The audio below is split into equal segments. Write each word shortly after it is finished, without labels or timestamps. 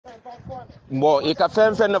bon e ka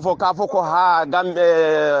fen fo ka fo ko ha gambe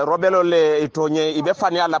robelo le itonye ibe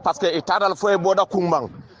fani ala parce que itadal fo e boda kumbang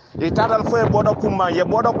itadal fo e boda kumbang ye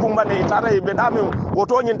boda kumbang ne itada ibe dami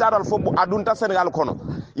woto nyin tadal fo adunta Senegal kono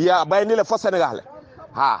ya bayni le fo Senegal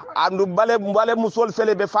ha andu bale musol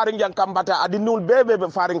fele be farin jang kambata adinul bebe be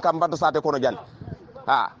farin kambata sate kono jan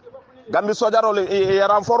ha gambi sojarol e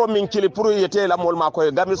renfort min kili pour yete la mol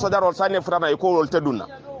makoy gambi sojarol sane frana e ko teduna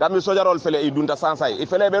gambi sojarol fele e dunta sansay e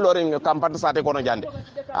fele be lorin kambata sate kono jande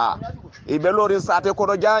ha e be lorin sate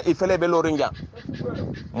kono jan e fele be lorin jan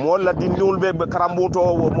mol la dinul be karambuto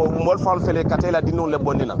mol fal fele katela dinul le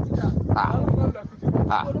bondina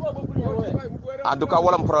ha anduka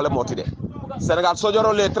wala problème motide Senegal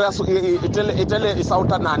sojoro le tres itele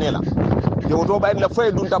isauta nanela yoto bay la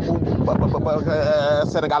fay dunta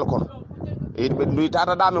Senegal kono e ndu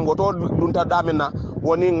tata dame ngoto dunta dame na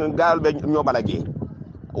woni gal be nyobala ge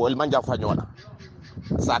wol manja fa nyola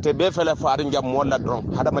sate be fele faari njam molla dron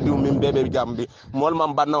hadama diw min bebe jambi mol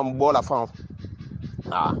man banna bola fa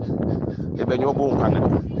e be nyobo kan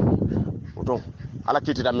oto ala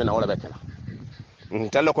kiti dam na wala bekela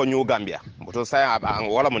telle ko ñu Gambia moto say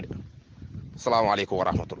wala mo assalamu alaykum wa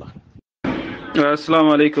rahmatullah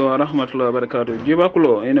assalamu alaykum wa rahmatullah wa barakatuh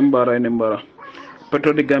jibakulo enen bara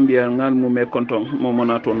peto de Gambia ngal mu me konton mo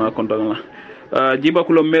monato na konton la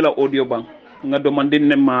jibakulo mela audio bang nga demanding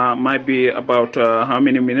ne ma might be about how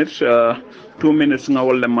many minutes 2 minutes nga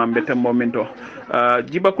wolle ma mbete momento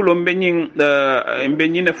jibakulo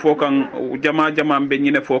mbenyine fokan jama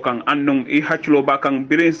mbenyine fokan annun i haclo bakan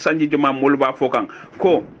birin sanji jama molba fokan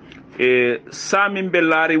ko samin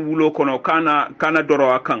bellare wulo kono kana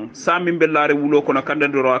doro akan samin bellare wulo kono kanda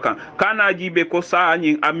doro akan kana jibe ko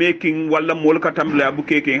saani amaking walla molka tamle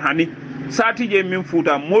abukeke hani satije min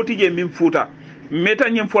futa motije min futa meta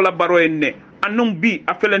nyim fola baro enne annum bi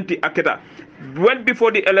afelenti aketa well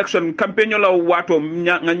before the election campaign la wato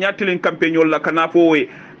nga nyatilin campaign la kana fowe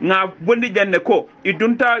nga bondi janne ko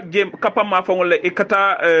idunta je kapa ma fangole e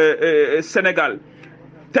kata Senegal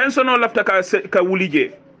tensono lafta ka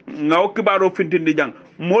wulije nga okibaro fintindi jang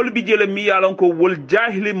mol bi jele mi yalon ko wol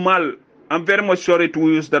jahili mal. I'm very much sorry to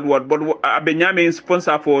use that word, but abe nyame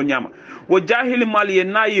sponsor for nyama wo jahili mal ye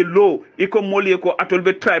na ye lo iko mol ko atol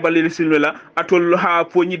be tribalism la atol ha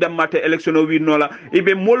fo nyi dam mate election wi nola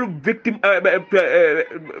ibe mol victim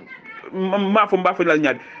mafo la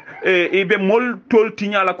nyaade ibe mol tol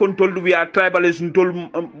tinyala kon tol we are tribalism tol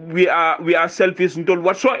we are selfish tol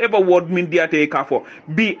whatsoever word min diate ka fo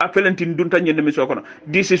bi afelentin dunta nyende mi sokono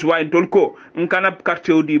this is why tol ko nkana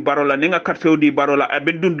carteo di barola nenga carteo di barola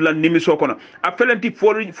abe dundula nimi sokono afelenti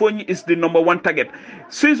fonyi is the number one target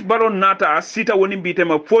since baron nata sita woni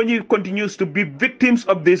bitema fonyi continues to be victims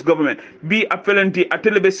of this government bi afelenti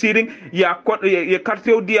atelebe siring ya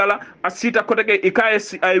carteo di ala asita kotake ikaye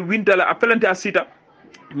ay wintala afelenti asita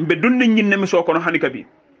mbe dunni nyinne mi sokono hanika bi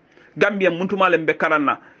Gambia muntumale mbe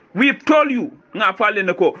karanna we've told you nga fale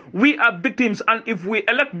nako we are victims and if we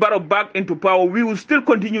elect Barrow back into power we will still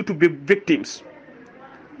continue to be victims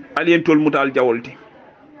alien tol mutal jawolti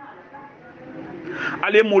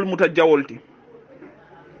ale mol muta jawolti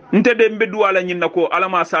ntede mbe duwala nyinna ko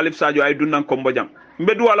alama Salif Sadio ay dunnan ko mbojang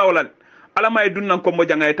mbe duwala wala alama ay dunnan ko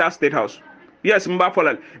mbojang ay ta State House. Yes,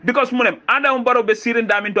 mbafolal because munem Adam Barrow be sirin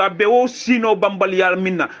daminto abbe wo sino bambal yal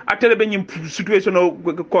minna atele be nyim situation o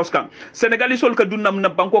koskan Senegali sol ka dunnam na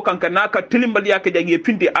banko kanka naka tilimbal yake jangi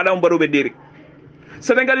finti Adam Barrow be deri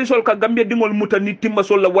Senegali sol ka Gambia dingol muta ni timma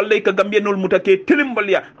sol la walla ka Gambia nol muta ke tilimbal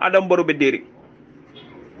ya Adam Barrow be deri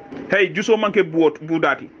hey juso manke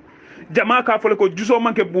budati jama ka fole ko juso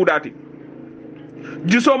manke budati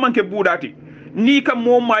ni kam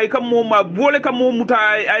moma bole kam momuta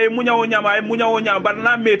ay munyawo nyama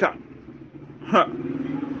barna meta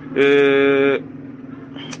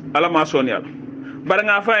ala ma sonial bar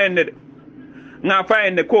nga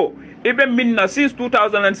fayende ko ibe minna since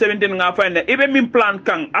 2017 nga fayende ibe min plan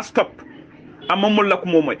kan a stop amamul lak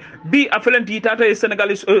momoy bi afelenti tata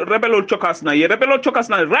Senegalese rebelol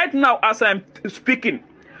chokasna right now as I am speaking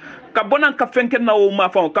ka bonan ka fenken na o ma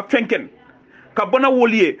fa ka fenken ka bona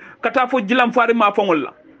wolier kata fo jilam fari ma fongol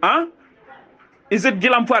la is it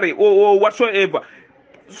jilam fari or whatsoever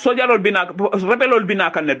sojarol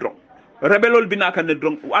binaka ne dron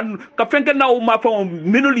an ka fenken na o ma fong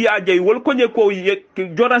minul ya jey wol konye ko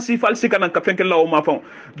joran si fal sikana ka fenken la o ma fong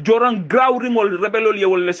joran grawringol rebelol ye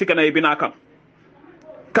wol sikana e binaka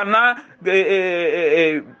kana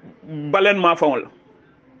balen ma fongol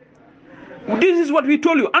This is what we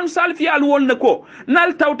told you. And Salfi alwon nako.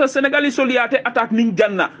 Nal tauta Senegalese soliate attack ning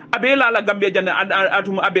janna. Abe la Gambia janna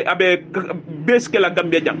atum abe beske la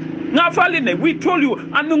Gambia jang. Nga faline we told you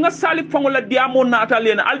anu nga Salif fongola diamo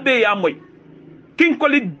natalena albe ya moy. King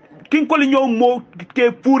koli ñoo mo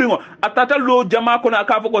ke puringo atata lo jama ko na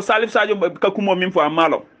ka ko Salif Sadio ka kumo min fo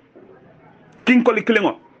amalo. King koli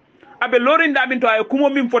klingo. Abe lorin daminto ay kumo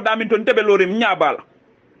min fo daminto ntebe lorin nyabala.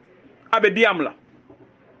 Abe diamla.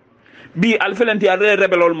 Bi alfelenti a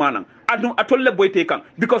rebelol manang adum atolle boyte kan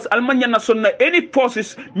because almanya na sonna any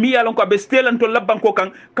forces mi yalon ko be stelan to labbanko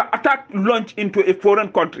kan ka attack launch into a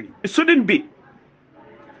foreign country. It shouldn't be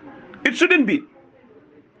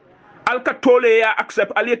alka tole ya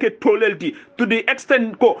accept aliyeke toleldi to the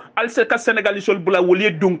extent ko alse ka Senegalese bula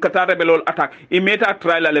woli dum kata rebelol attack e meta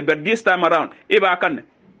trial le ber this time around e ba kan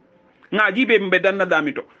nga jibe mbe danna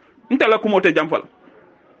damito ntala kumote jamfala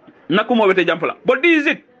nakumo wete jamfala but this is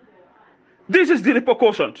it. This is the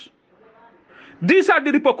repercussions. These are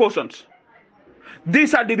the repercussions.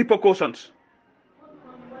 These are the repercussions.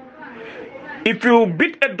 If you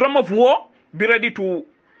beat a drum of war, be ready to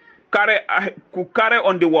carry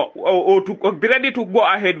on the war or to be ready to go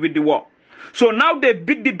ahead with the war. So now they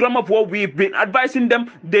beat the drum of war. We've been advising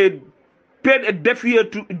them. They paid a deaf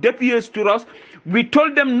ears to us. We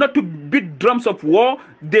told them not to beat drums of war.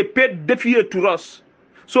 They paid deaf ear to us.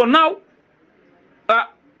 So now,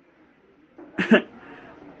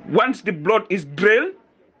 once the blood is drained,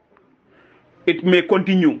 it may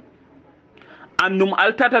continue. And num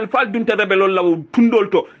altatal fal dunta rebelol la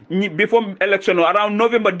tundolto before election around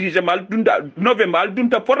November December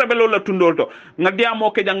dunta for rebelol la tundolto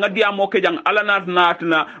ngadiamo kejang ala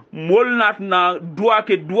natna mol natna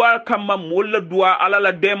dua kama mol dua ala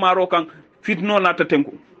la demaro kan fitno nata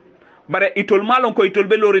tenku bare itol malon ko itol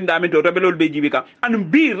be lorinda min to rebelol be jibika and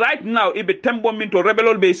be right now ibe tembo min to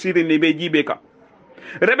rebelol be sirini be jibeka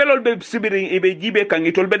rebelol be sibiri ibe jibeka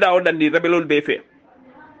itol be dawo dandi rebelol be fe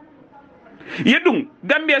yedum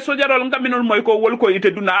Gambia sojarol ngaminol moy ko wol ko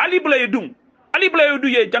ite duna ali bla yedu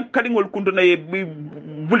ye jankadingol kunduna ye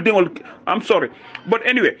buldingol. I'm sorry but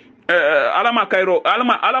anyway alama kairo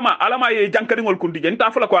alama ye jankadingol kundi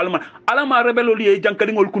jenta fala ko alama rebelol ye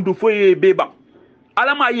jankadingol kundu fo ye beba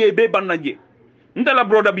alama ye be bananje ndala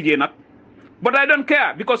broda bije nak but I don't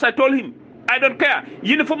care because I told him I don't care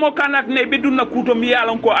uniform kanak ne be dunna kuto mi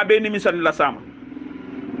yalon ko abe ni misan la sama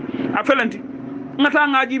afelanti ngata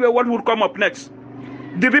ngaji be what would come up next.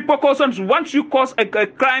 The repercussions once you cause a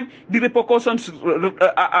crime, the repercussions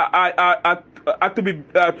are to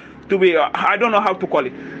be I don't know how to call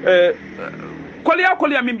it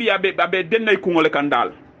kolia mimbi abe denay kungole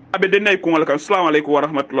kandal abe denay kungole kan. Assalamu alaikum wa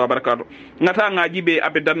rahmatullahi wa barakatuh. Ngata ngaji be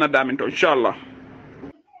abe danna daminto inshallah.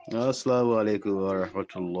 Assalamu alaikum wa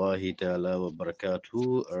rahmatullahi ta'ala wa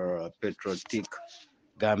barakatuh. Patriotic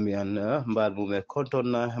Gambian mbal mume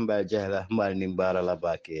kontona mbal jahla mbal ni mbala la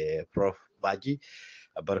bake Prof Baji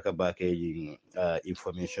barka bake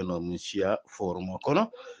information on musia forum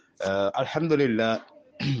kono alhamdulillah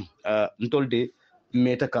ntolde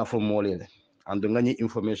meta ka fo molele andu ngani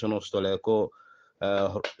information on stole ko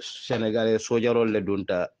Senegalese sojarol le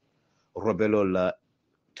dunta rebelol la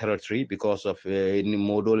territory because of ni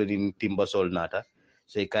modole ni timbasol nata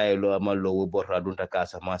say kaylo amallo borra dunta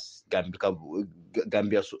kasa mas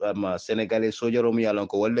Gambia Senegalese sojaro mi yalon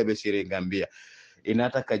ko walle be sire Gambia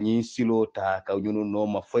inata kanyi silo ta ka nyunu no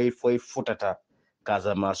ma foy futata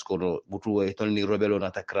kaza masko butu e tolni rebelo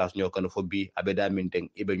nata crash nyokano fo bi abeda minteng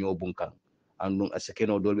ibe nyo bunkan andum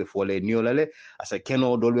asekeno dolbe fole niolale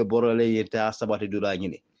asekeno dolbe borole yeta sabati dula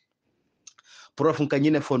nyini prof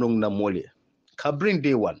kanyine fonong na mole kabrin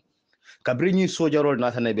day one kabrini sojarol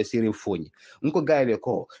natana be sirin foni nko gayle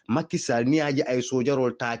ko Macky Sall ni aji ay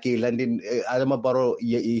sojarol take landin Adama Barrow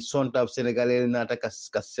ye sonta Senegalese nata ka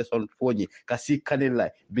saison foni kasi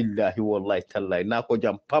kanilla billahi wallahi tallahi nako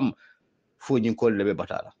jam pam foni ko lebe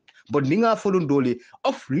batala but ninga folun doli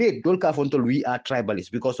of late dol ka fontol we are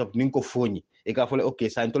tribalists because of ninko foni e ka fole okay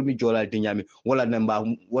sa ntol mi jolal di nyami wala namba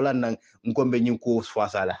wala nang ngombe nyinko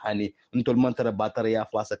fasala hani ntol mantara batara ya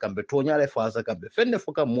fasa kambe tonyale fasa kambe fenne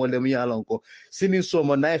foka mole mi yalon ko sini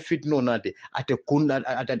soma na fitno nate ate kunda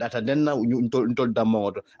ata denna ntol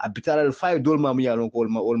damodo abitala 5 dol ma mi yalon ko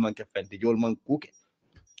ol man ke fenti jol man kuke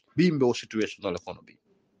bimbe o situation la kono bi.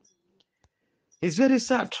 It's very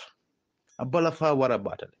sad abala fa wara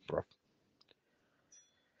batale prof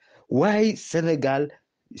why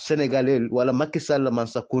Senegalese wala Macky Sall man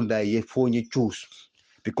sakunda ye fonyi choose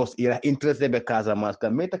because ila interest be Casamance ka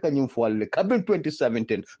meta ka nyum folle kabin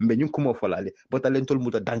 2017 mbe nyum kumo folale but alentol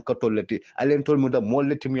muta dankatolati alentol muta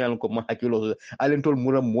molleti miyan ko ma hakilo alentol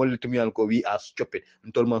mura molleti miyan ko we are stupid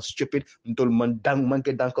ntol man stupid ntol man dang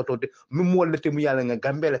manke dankatote mi molleti mi yalla nga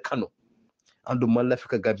gambele kano andu malla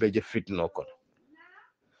fika gambeje fitno kon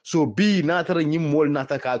so bi natara nyim mol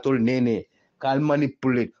nata ka tol nene kal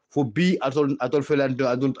manipulate fo bi atol felante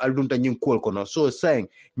adunta nyim kol kono so saying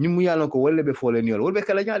nyim yalla ko wolle be fole niol wolbe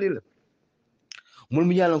kala nyaadi la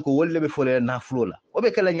mum yalla ko wolle be fole na flola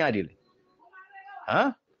wobe kala nyaadi la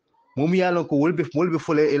ha mum yalla ko wolbe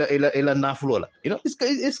fole ila na flola you know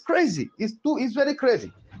it's crazy it's very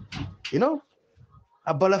crazy you know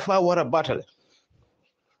abala fa wara battle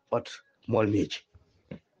but mol meji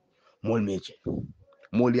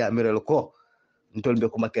mol ya mirel ko ntol be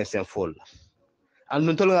ko maken sen fol an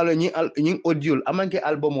non tol ngalo ñi audio amanke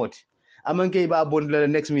albumoti amanke ba bondle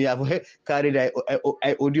next mi ya fo he kari day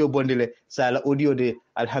ay audio bondile sala audio de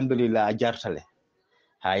alhamdulillah jartale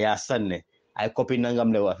ha ya sanne ay copy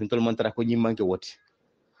nangam le wa ntol man tara ko ñi manke woti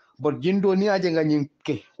but jindo ni aje nga ñi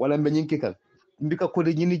ke wala mbe ñi ke kan mbika ko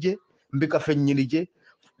de ñi je mbika fen ñi je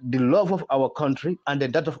the love of our country and the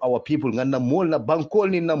that of our people ngana mol na bankol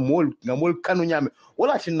ni na mol nga mol kanu nyame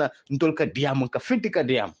wala tinna ntol ka diam ka finti ka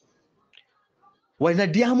diam way na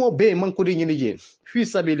diamo be man ko de nyini je fi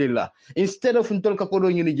sabilillah instead of ntol ka kodo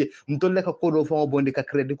nyini je ntol le ka kodo fa bondi ka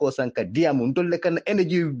credit ko sanka diam ntol le kan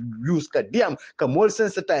energy use ka diam ka mol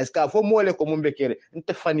sensitize ka fo mole ko mumbe kere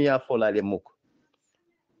nte fania folale moko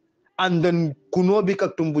and then kunobi ka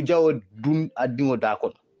tumbu jawo dun adingo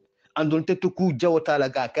dakon andon te ku jawtala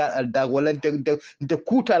ga ka da wala te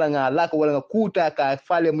kutala nga la ko wala nga kuta ka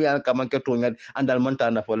fale mu yan ka man ke to ngad andal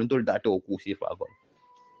manta na fole ndol da to ku si fa ko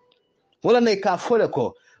wala ne ka fole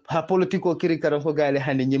ko ha politiko kiri karan ko gaale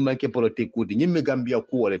hande nyimma ke politique kudi nyimme gambia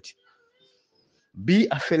ku wolati bi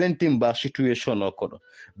a felenting ba situation o ko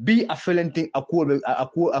bi a felenting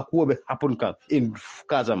akuobe happen kan in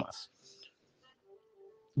Casamance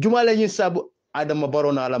jumale nyi sabu adama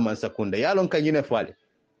barona ala man sakunda yalon kan yine fale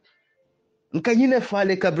nka nyine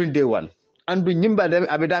fale kabrin day one andu nyimba de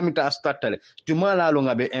abedami ta startale jumala lo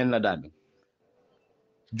ngabe en la dami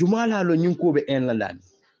jumala lo nyinko be en la dami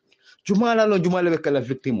jumala be kala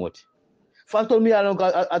victim woti fatol mi alon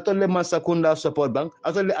atol le man sakunda support bank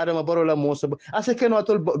atol le adama barola mo so ase keno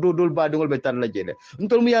atol dol badi ngol be tar la jede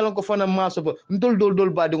ntol mi alon ko fana ma so ntol dol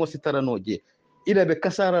badi ngol sitarano je ida be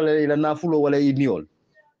kasara la ila nafulo wala iniol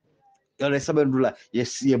yale sabendula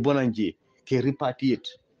yes ye bonanje ke repatriate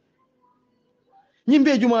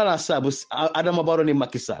nyimbe jumala sabu adama baro ni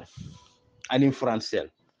Macky Sall ani français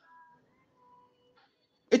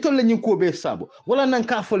etol le nyinko be sabu wala nan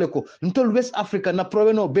ka fole ko ntol West Africa na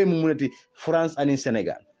proveno be mu munati France ani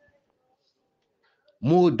Sénégal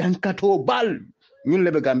mo dankato bal ñun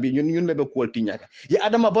lebe Gambie ñun lebe ko tiñaka ya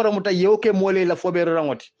adama baro muta yewke mole la fobe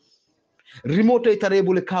rangoti remote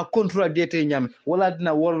tarebule ka contradicte nyam wala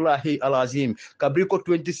dina wallahi alazim kabriko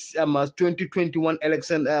 2021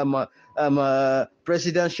 election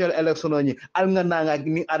presidential election ni alnga nanga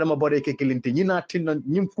ni adama bore ke kelinte ni na tinna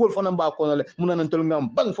nyim ko fona mba ko le munana tol ngam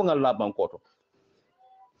bang fongal la bankoto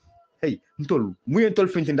hey ntol muyen tol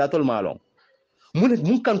finti nda tol malon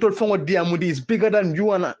mun kan tol fongo diamudi is bigger than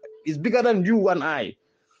you and I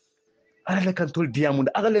ala kan tol diamudi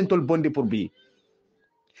ala tol bondi pour bi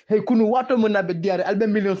hey kunu wato mun na be diare albe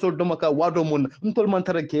million sol do maka wato mun ntol man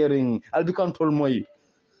tara kering albi kan tol moy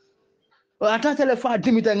ata tele fa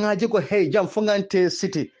dimita ngaje ko hey jam fongante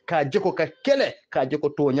city ka jeko ka kele ka jeko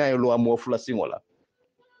to nyaayo lo amo fula singola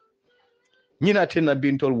nyina tinna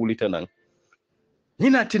bin tol wulita nan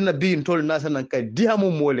nyina tinna bin tol nasa nan ka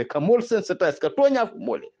diamu mole ka mol sensitize ka to nya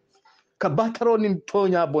mole ka bataro ni to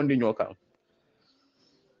nya bondi nyoka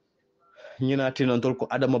nyina tinna tol ko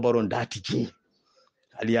adama baron dati ji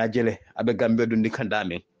aliya jele abe gambe du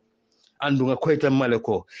ndikandame andunga koyta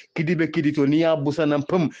maleko kidibe kidito niya busana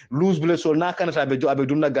pam lose ble so nakanata be jo abe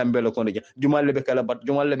dunna gambe le kono jumalle be kala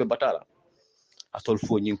jumalle be batala atol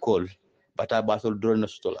fo nyin kol bata basol drone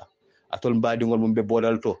stola atol mbadi ngol mum be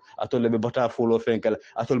bodalto atol be bata folo fenkala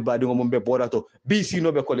atol mbadi ngol mum be bodato bi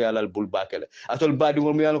sino be kole alal bul bakele atol mbadi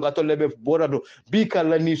ngol yalo atol be bodato bi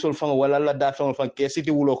kala ni sol fanga wala la da fanga fan ke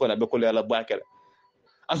siti wulo kono be kole alal bakele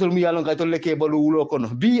asol mi yalon ka to leke balu wulo kono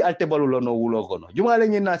bi alte balu lono wulo kono jumale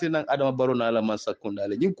nyi nati nang adama barona la man sakunda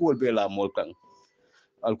le nyi ko be la mol kan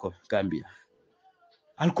alko Gambia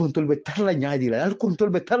alko tol be tarla nyaadi la alko tol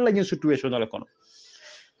be tarla nyi situation la kono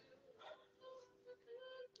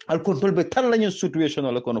alko tol be tarla nyi situation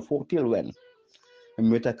la kono fo til wen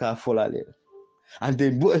meta ka folale ande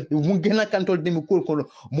mu gena kan tol demi ko kono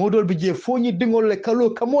modol bi je fo nyi dingol le kalo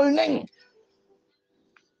kamol neng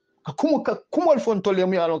kumol fon tol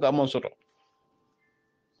yam yalon ka mon soto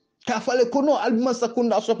ka fale kono alma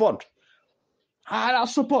sakunda support ala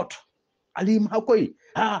support alim hakoy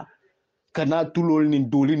ha kana tulol nin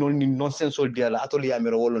doli non nin nonsense ol diala atol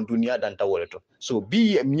yamira wolon dunia danta woleto so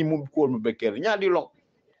bi ni mum ko mo beker nyaadi long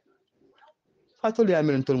fatol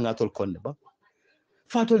yamira tol ngatol konne ba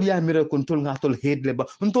fatol yamira kon tol ngatol hedle ba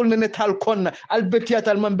tol nene tal konna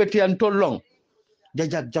albetiatal man betian tol long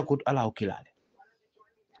jajak jakut ala kilale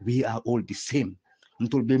we are all the same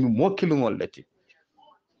ntol be mi mokilungol lati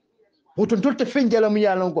woton tolte fenjala mu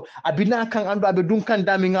yalon ko abina kan ando abe dun kan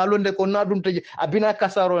dami ngalonde ko na dun teje abina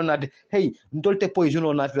kasaro nade hey ntolte poison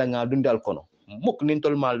on natla ngadunde al kono mok nin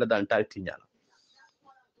tol mal dan talti nyala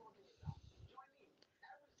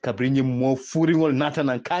kabrinyi mo furingol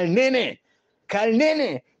natanan kal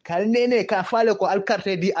nene ka fale ko al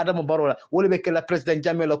carte di adama barola wala be kala president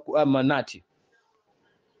jamela nati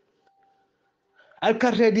al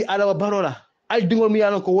carte di adama barola al dingol mu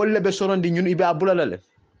yalon ko wolle be sorondi ñun ibe abulalale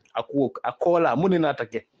akola mune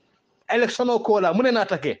natake election o kola mune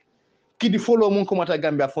natake kidi follow mun ko mata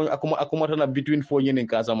Gambia fo akumata na between fo ñen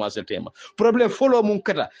Casamance tema problem follow mun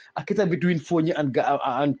kata akita between fo ñi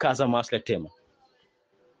and Casamance tema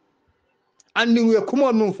andi we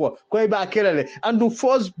kuma mun fo koy ba kelale andu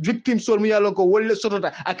first victim sol mu yalo ko wolle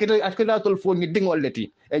sotota akita tol fo ñi dingol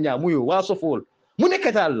leti e nya muyu waso fol mune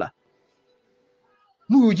kata Allah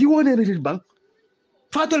muyu ji wone redil bang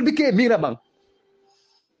fatol bike mira bang.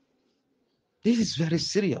 This is very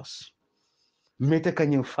serious. Mete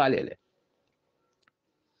kanyin falele.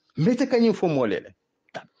 Mete kanyin fomolele.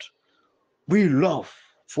 That we love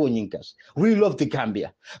Fonyinkas. We love the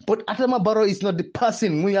Gambia. But Adama Barrow is not the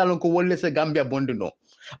person we are going to say Gambia bondi no.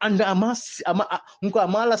 And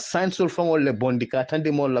amala science will from all the bondi ka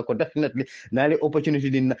tandi mo la ko definitely na le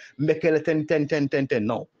opportunity din mekele 10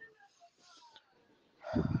 no.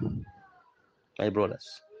 My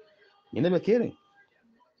brothers, you never caring.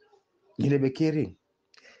 Ñine be kering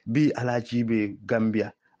bi alaji be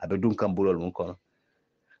Gambia abe dunkan bulol mun kono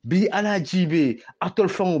bi alaji be atol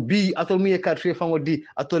fango bi atol mu yekarfe fango di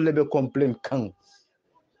atol lebe complain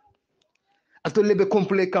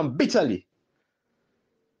kan bitterly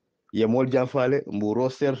ye mol jam fale mburo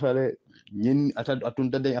ser fale ñin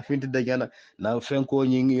atun tade afinti dagana na fenko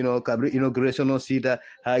ñing kabri inauguration on sita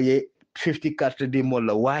haye 50 carte di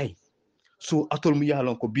molla why so atol mu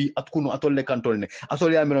yalon ko bi atkuno atol le kantol ne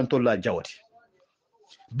atol ya miron tolla jawati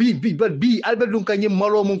bi albert dun kanyim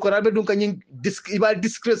malo mun ko albert dun kanyim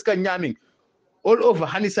disgrace kan nyaming all over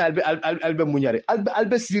hanisa albe munyare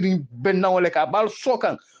albe sirin ben nawole ka bal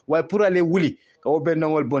sokan way pour aller wuli ko ben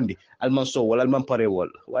nawol bondi alman so wala alman pare wol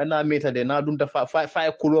way na meta de na dun da fa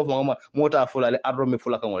kulo mota fulale arromi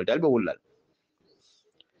fulaka wol dalbe wulal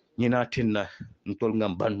ñina tinna ntol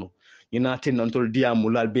ngam bannu ñina tinna ntol diamu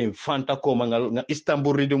lal be fanta ko nga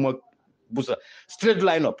Istanbul ridimo busa straight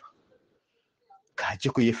line up ka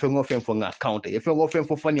jiko ye fengo fen fo nga counter ye fengo fen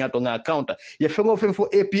fo fani ato nga counter ye fengo fen fo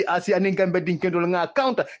APRC anin gambe dinkendo nga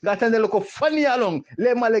counter nga tandelo ko fani along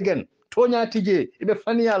le malegen tonya tije ibe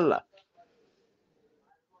fani alla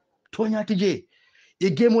tonya tije ye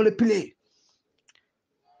gemo le play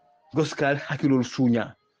goskal hakilol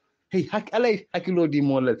sunya hey alay hakilo di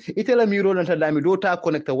molal itela miro nanta dami do ta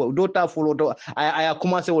connecta do ta follow do aya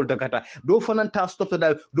commencer wol dakata do fananta stop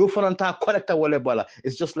da do fananta connecta wala bala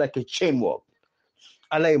it's just like a chain walk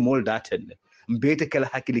alay mol daten mbete kala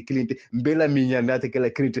hakili kilinte mbela mi nyanda te kala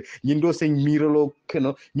kilinte nyindo sen mirolo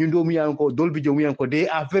keno nyindo mi yanko dolbi jo mi yanko they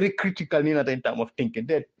are very critical in time of thinking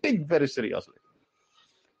they think very seriously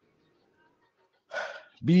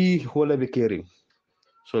be whole be caring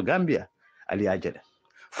so Gambia ali ajele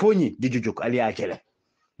Fonyi di jujuk ali akele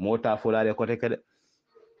mota folale kote kede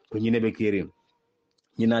ko ñine be kirim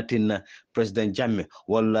ñina tinna president Jammeh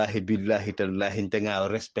wallahi billahi tallahi tenga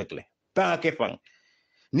respect le ta ke fang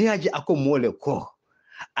ni aji ako mole ko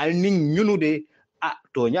al ning ñunude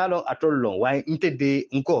to ñalo atollon way inte de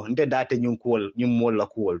nko nde date ñun ko ñum molla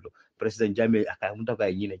ko woldo president Jammeh aka mun taka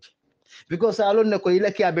ñine ci because alon ne ko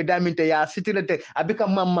ilaki abe daminte ya sitilete abika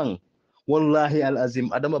mamang wallahi al azim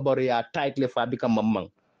Adama Barrow ya tight le fa abika mamang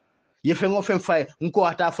ye fengo fen fay nko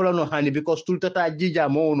ata fulano hani because tultata jija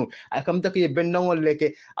monu ay kam tak ye bennangol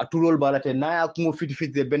leke atulol balate na ya ko fiti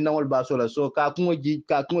de bennangol basola so ka ko ji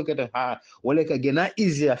ka ko kete ha wala ka gena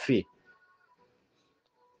easy afi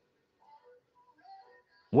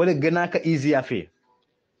wala gena ka easy afi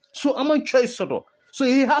so amon choice soto so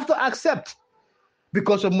you have to accept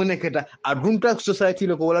because of muneketa adunta society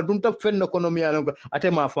leko wala dunta fen economy anko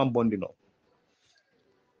atema fam bondino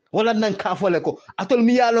wala nan ka fole ko atol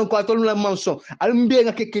mi yalon ko atol la manson al mbe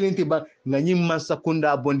nga ke kelenti ba nga ñi mansa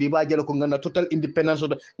kunda bondi ba jelo ko ngana total independence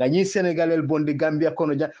nga ñi senegalel bondi gambia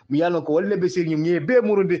kono ja mi yalon ko wolle be sir ñu ngi be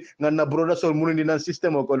murundi ngana broda sol murundi nan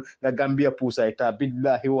system ko nga gambia pusa ita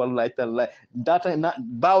billahi wallahi taala data na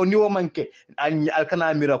bawo ni wo manke al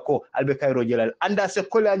kana mira ko albe kayro jelal anda se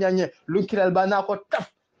ko la nyanye lunkiral ba na ko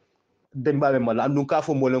taf dembabe mala andun ka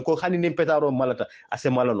fo molen ko hani nim petaro malata ase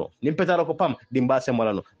malano nim petaro ko pam dimba se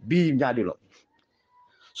malano bi nyaadi lo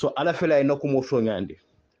so ala fela e nako mo fo nyande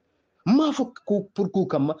ma fo ko pour ko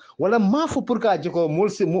kam wala ma fo pour ka jiko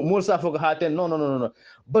mol sa fo ko haten no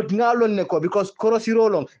but ngalon ne ko because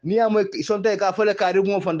korosiro long ni am sonte ka fele kari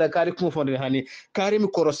mo fonda kari ko fonda hani kari mi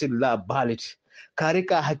korosil la balit kari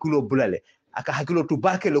ka hakilo bulale aka hakilo to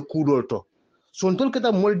bakelo kudol to son tol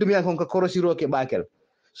kata moldum yan kon ka korosiro ke bakel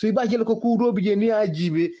so iba jele ko kuudoɓe je ni a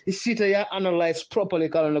jibe sita ya analyze properly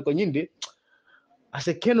kala ko nyinde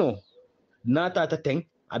ase keno nata ta teng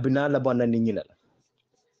abina la bonna ni nyila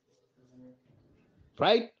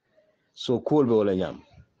right so cool be wala nyam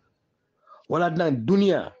wala nan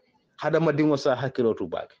dunia hada madingo sa hakilo to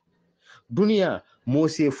bak dunia mo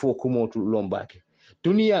se fo ko mo to lombake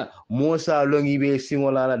dunia mo sa longi be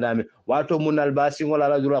singola la dami wato munal ba singola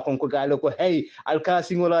la dura kon ko gale ko hey alka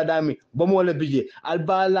singola dami bamo la bije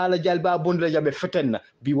alba la jalba bondla jabe fetenna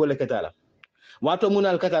bi wala katala wato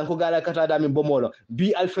munal kata ko gale kata dami bomolo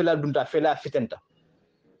bi alfela dunta fela fetenta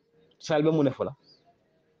salbe mun fola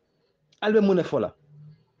albe mun fola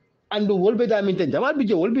andu wolbe dami tan jamal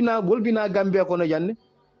bije wolbina gambia ko no janne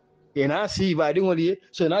ena si baadi ngoli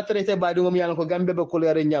so na traité baadi ngom yalla ko gambe be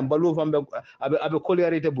kolere nyam balu fambe abe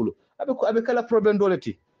kolere te bulu abe kala problem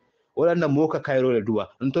doleti wala na moka kairole duwa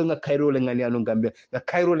nto nga kairole ngani anu gambe nga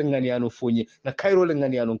kairole ngani anu fonyi nga kairole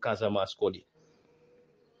ngani anu Casamance kodi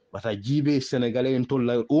bata jibe senegalais nto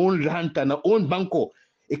la on lanta na on banko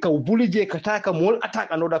e ka bulije kataka mol attack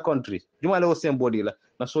another country jumale o sembodi la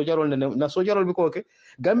na sojarol bi ko ke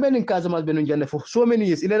gambe ni Casamance be no janne for so many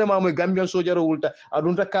years ilena ma moy gambian sojaro wulta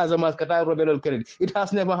adunta Casamance kata rebelol kennedy it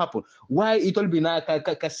has never happened why itol bi na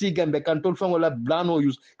ka si gambe kan tol fangola blano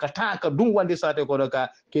use kataka dum wande sate ko ka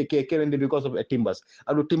ke kennedy because of a timbers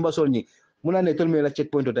adu timbasol ni muna ne tol me la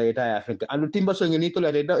checkpoint to data ya afrika adu timbasol ni tol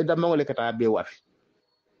da mangole kata be wafi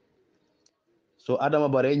so adama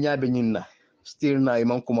bare nyaabe nyinna still na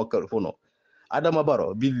imam kuma karfono adama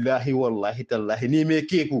baro billahi wallahi tallahi ni me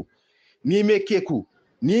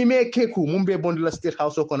keku mumbe bondi la state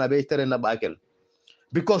house ko na be tere na bakel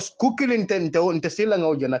because kukilin nte sila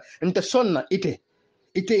ngawjana nte sonna ite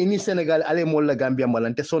ini Senegal ale molla Gambia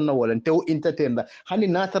malante sonna wala nte entertainda hani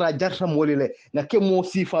natara jarta molile na ke mo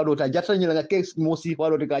sifado ta jarta nyila na ke mo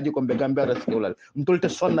sifado de kaji ko be Gambia rasulal ntolte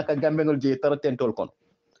sonna ka Gambia ngol je tara tentol kon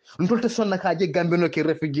ntolte sonna ka je Gambia no ke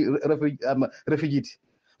refugee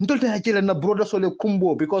ntolte hakile na broda sole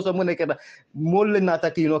kumbo because of money keda molle nata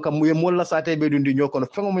ki no kam ye molla sate be dundi nyoko no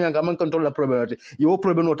fengo myanga man control la problem yo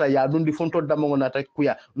problem nota ya dundi fonto damo nata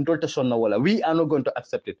kuya ntolte sonna wala we are not going to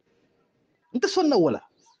accept it nte sonna wala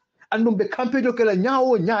andum be campejo kala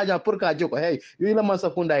nyaawo nyaaja pour ka joko hey yila man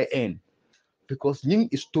sakunda e en because ning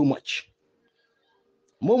is too much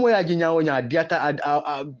momo yaji nyaawo nya diata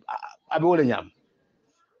abe wala nyam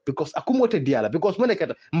because akumote diala because money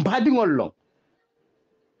keda mbadi ngol long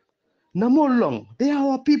Namo long, they are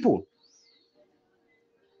our people.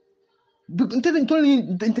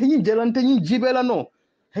 Ntenyi jalan ntenyi jibela no.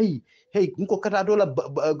 Hey, nko kata dola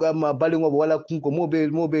balingo wala kunko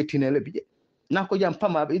mobe tinele bije. Nako jam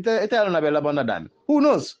pama ite ala na bela bana dami. Who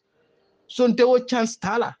knows? So nte wo chance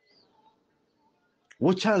tala.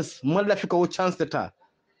 Wo chance, mala fika wo chance tata.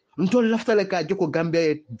 Nto lafta le ka joko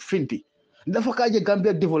Gambia finti. Lafa ka je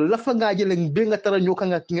Gambia devil, lafa ngaje le benga tara nyoka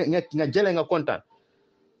nga jele nga kontan.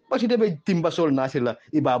 But ite be timbasol nasila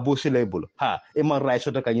iba bosile bulu ha e man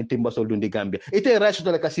raiso to kanyi timbasol dundi Gambia ite raiso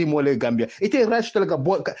to ka simole Gambia ite raiso to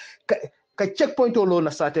ka checkpoint lo na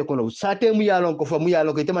sate kono sate mu yalon ko fa mu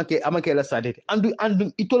yalon ko ite amake la sate andu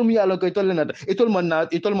itol mu yalon ko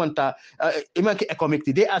itol man ta imake economic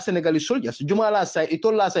they are Senegalese soldiers jumala sai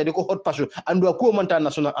itol la sai ko hot passion andu ko man ta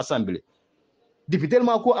National Assembly député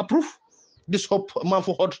ma ko approve this hop man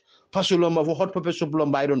for hot passion ma for hot purpose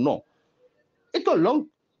problem I don't know itol long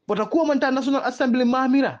but ako man ta National Assembly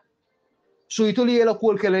mamira so itoli yela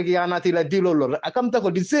ko kele yanati la dilo lor akamta ko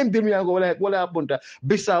the same deal yango wala bunta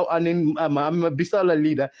Bissau and Bissau la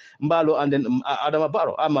leader mbalo and then Adama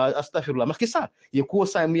Barrow ama astaghfirullah Macky Sall ye ko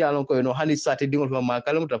sa mi yalon ko no hani sati dingol ma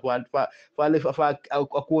kalam ta fa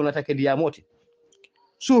ako na take diamoti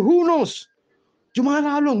so who knows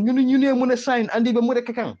jumala long ñu ne mu ne sign andi be mu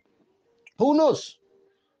rek kan who knows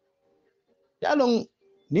yalon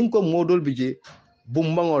nin ko modol bije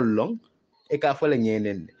bumbangol long e ka fala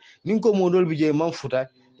nyenen nin ko modol bi je man futa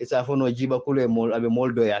e sa fono jiba kule mol abe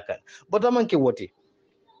mol do yakan but amanke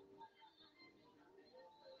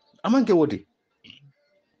woti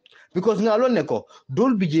because ngalon ne ko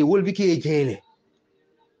dol bi je wol bi ke jele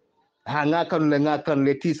ha ngakan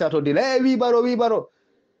le ti sato di wi baro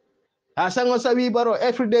ha sango sa wi baro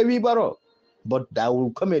everyday wi baro but that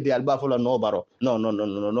will come the alba for no baro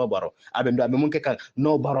no baro abe ndo abe mun ke kan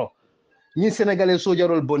no baro ni Senegalais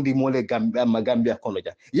sojarol bondi mole Gambia kono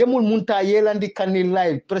ja yemul munta yelandi kanni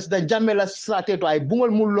live president Jammeh la sate to ay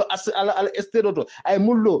bungol mullo ala estero to ay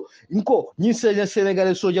mullo nko ni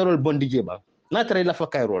Senegalais sojarol bondi jeba na tare la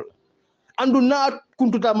fakayrol andu na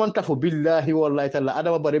kuntuta man tafo billahi wallahi taala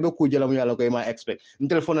adama bare be ku jelamu yalla ko ma expect ni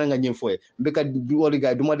telephone nga nyim foye be ka woli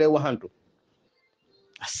gay duma de wahantu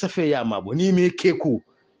safe ya mabo ni me keku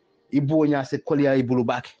ibo nya se kolya ibulu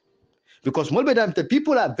bake because more than the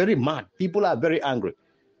people are very mad, people are very angry.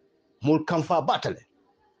 More come for battle.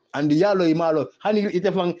 And the yalo imalo, hani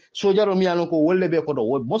itefang soldier miyano ko wolle be ko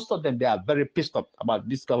do. Most of them they are very pissed off about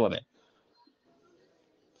this government.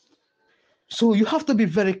 So you have to be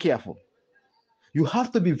very careful. You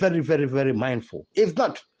have to be very, very, very mindful. If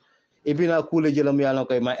not, ibina kule jelo miyano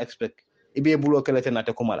ko ma expect. Ibe bulo kele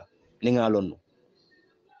tenate komala. Ninga alonu.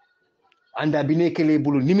 Anda bine kele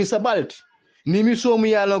bulu nimi sabalt. Nimi so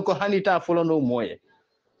miyano ko hanita folono moye.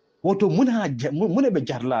 Woto mune be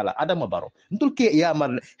jarlala adama baro ntol ke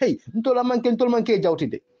yamar hey ntol manke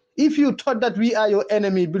jawtide if you thought that we are your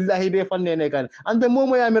enemy billahi be fannene kan and the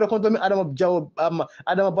momo ya mero konto mi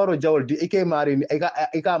adama baro jawdi ike mari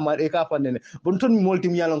ika fannene bon ton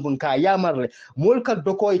moltim yalon kon ka yamarle mol ka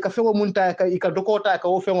doko ika fego munta ka ika dokota ka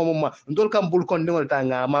o fego mumma ntol kam bul kon dingol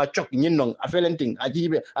tanga ma chok nyinnon afelenting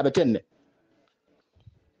ajibe abetenne.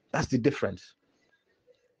 That's the difference.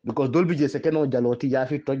 Because dolby je sekeno jaloti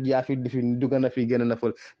yafi toj yafi difin dugana fi gena na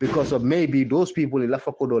fol because of maybe those people la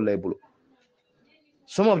fakodo label.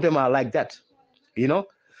 Some of them are like that, you know.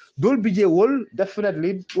 Dolby je will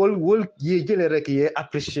definitely will ye jele rek ye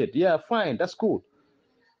appreciate. Yeah, fine, that's cool.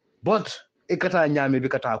 But ekata nyame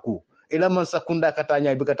bikata ku. Ela man sakunda kata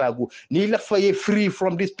nyame bikata ku. Ni la faye free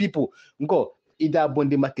from these people. Ngo ida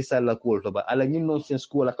bondi makisa la ko to ba ala nyin nonsense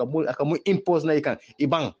ko la akamu impose na ikan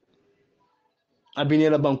ibang abine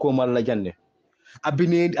la banko mal la jande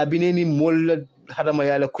abine ni mol hadama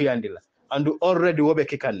yala kuyandila andu already wobe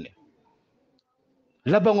kikanne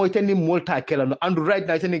la bango tani mol ta kelano andu right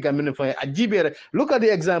now tani gamine fa ajibe. Look at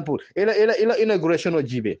the example ila inauguration of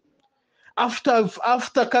jibe after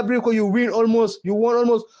Kabriko you won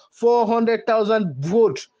almost 400,000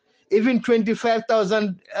 votes, even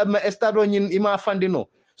 25,000 estado in ima fandino,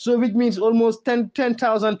 so which means almost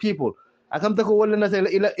 10,000 people akamta ko wala na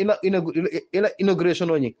ila inauguration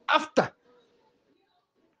oni after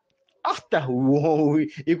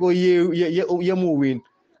you win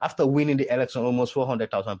after winning the election almost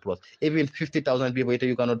 400,000 plus, even 50,000 people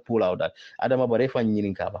you cannot pull out that adama bare fa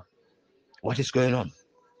nyinin kaba. What is going on?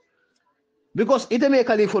 Because it may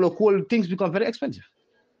follow cool things become very expensive,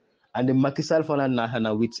 and the Makisal fana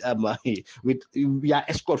na with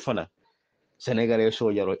escort fana Senegalese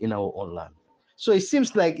soldier in our own land. So it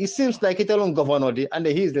seems like it along governor and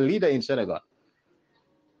he is the leader in Senegal.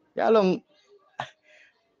 Yeah, along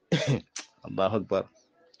Allahu Akbar.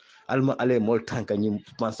 Alma ale mol tanka ni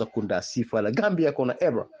mansakunda sifa la Gambia kona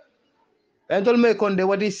ever. Entol me konde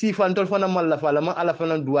wadi sifa entol fana malla fala ma ala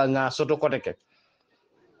fana duwa nga soto koteke.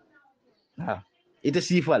 Ite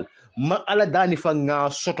sifal ma ala dani fa nga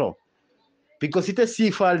soto because ite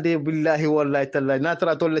sifal de billahi wallahi taala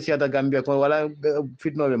natara tolle siata Gambia ko wala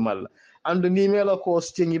fitno be malla andu ni melo ko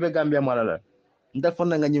stingi be Gambia malla nda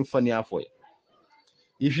fonna nga nyim fani afoy.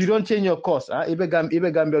 If you don't change your course ibe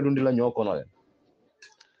Gambia dundi la nyoko no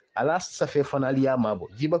ala sa fe fana liya mabo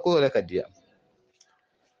jiba ko reka dia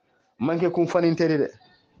manke kum fani tedi de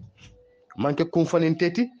manke kum fani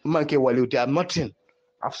teti manke waliuti am nothing.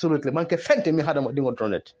 Absolutely, manke fente mi hada mo dingo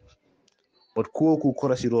tronet. But ko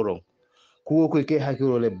korasi rorong. Ko ke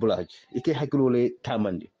hakilo le bulaj. Ike hakilo le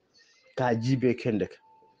tamandi. Ka jibe kendek.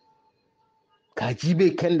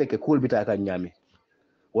 Kol bita ka nyami.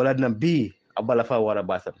 Wala na bi abala fa wara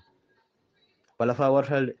basan. Bala fa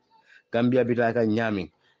wartal Gambia bita ka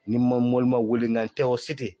nyami. Ni mol ma wuli ngan teo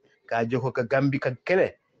city ka joko ka Gambi ka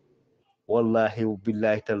kele. Wallahi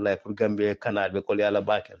billahi tallahi pour Gambia kanal be ko yalla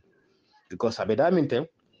bakel. Because abeda minte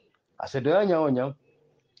asedo nyawo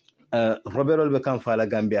Roberol be kamfala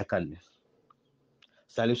Gambia kan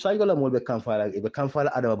Salif Sagola mo be kamfala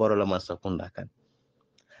Adama Barrow la Mansakunda kan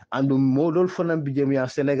andu modol fana bi jëm ya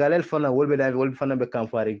Sénégalais fana wolbe fana be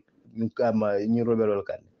kamfari ni Roberol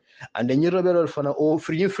kan and ni Roberol fana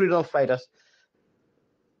freedom fighters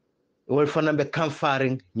wol fana be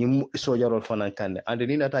kamfaring ñi sojarol fana kanne and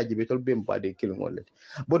ni nata jibe tol be mbade kilingol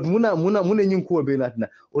but muna ñin ko be natna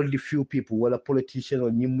all the few people wala politician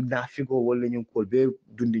or ñi nafigo wala ñin ko be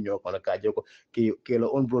dundi ñoko na kaje ko ke la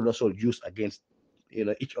own brother soul use against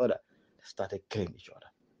each other, started killing each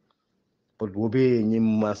other. But wobe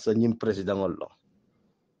ñim masa ñim president ollo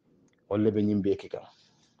wala be ñim be kikam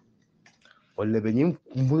wala be ñim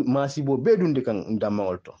masi bo be dundi kan ndama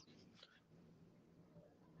olto.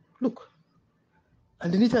 Look,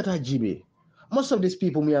 and the nitata jibe, most of these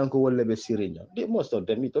people me uncle will be Syrian. Most of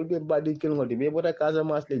them, it will be bad in killing the but I can't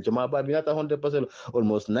mass Jama not 100%,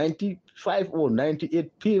 almost 95 or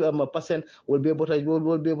 98% will be able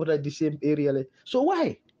to the same area. So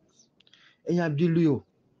why? And you have Diluyo.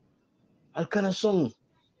 Alkana song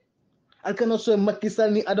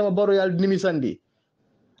Makisal ni Adam Boroyal Nimisandi.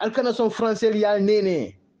 Alkana song Francel Yal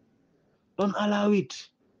Nene. Don't allow it.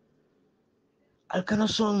 Alkana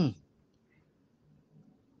song.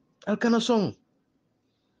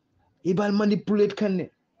 Ibal manipulate kanne.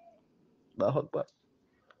 Bahok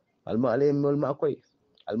alma ale mol ma koy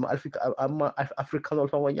alma african ol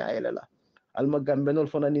fa wañaayele la alma gambe nol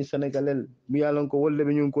fana ni sénégalais mi yalon ko wolle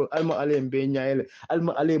be ñun ko alma ale be ñaayele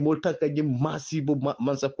alma ale mol takka jim masibo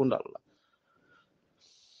man sa ko ndal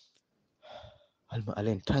alma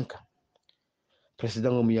ale tanka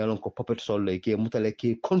president mi yalon ko puppet sol lay ke mutale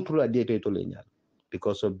ke contrôle dete to le ñal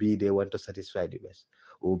because of they want to satisfy the best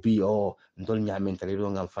o ndol ñamen tale do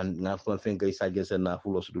ngam fan gay sajje sen na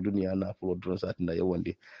fulo su dunya na fulo dron sat na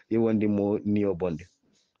yewandi mo niyo bonde,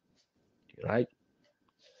 right?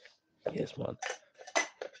 Yes man,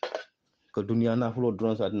 ko dunya na fulo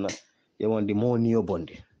dron sat na yewandi mo niyo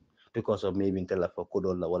bonde because of maybe tela fa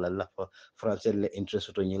kodol la wala la fa français le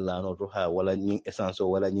interest to ñin la no to ha wala ñin essence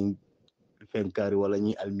wala ñin fen kari wala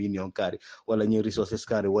ñi aluminium kari wala ñi resources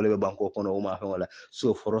kari wala be banko kono uma fen wala.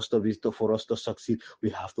 So for us to succeed we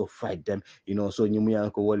have to fight them, so ñu mu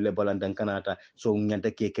yanko wolle balandan kanata so ñanta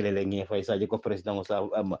ke kelele ngi fay sa ko president sa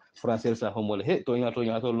français sa ho mole he to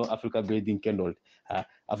ñato no africa be din kendol ha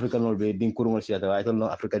africa no be din kurmol siata way to no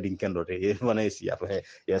africa din kendol te fana siata he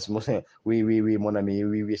yes mo oui mon ami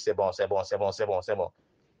oui c'est bon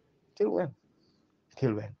till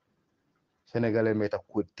when Sénégalais meta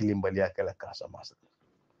ko tilimbali yakala Casamance.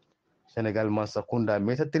 Sénégal masa kunda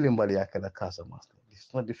meta tilimbali yakala Casamance. This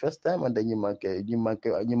is not the first time and then you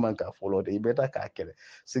manke follow the beta ka kele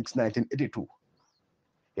since 1982.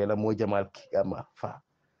 Yela mo Jamal Kigama fa.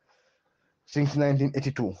 Since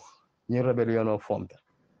 1982 new rebellion formed.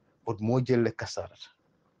 But mo jelle kasarat.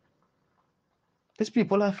 These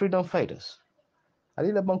people are freedom fighters.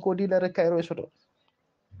 Alila banko di la rekairo soto.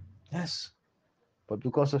 Yes. But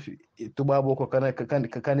because of tubabo ko kana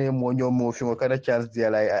mo nyomo fi kana chance dia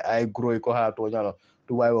ay grow ko ha to nyano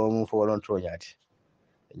tubabo mo fo lon to nyati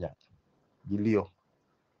nya gilio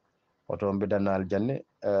oto mbedana aljanne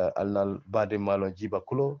alnal bade malo jiba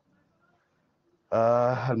kulo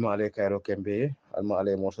alma ale kayro kembe alma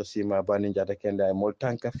ale mo so sima bani jata kende ay mol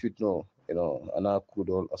tanka fitno ana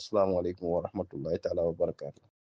kudol assalamu alaikum wa rahmatullahi ta'ala wa barakatuh.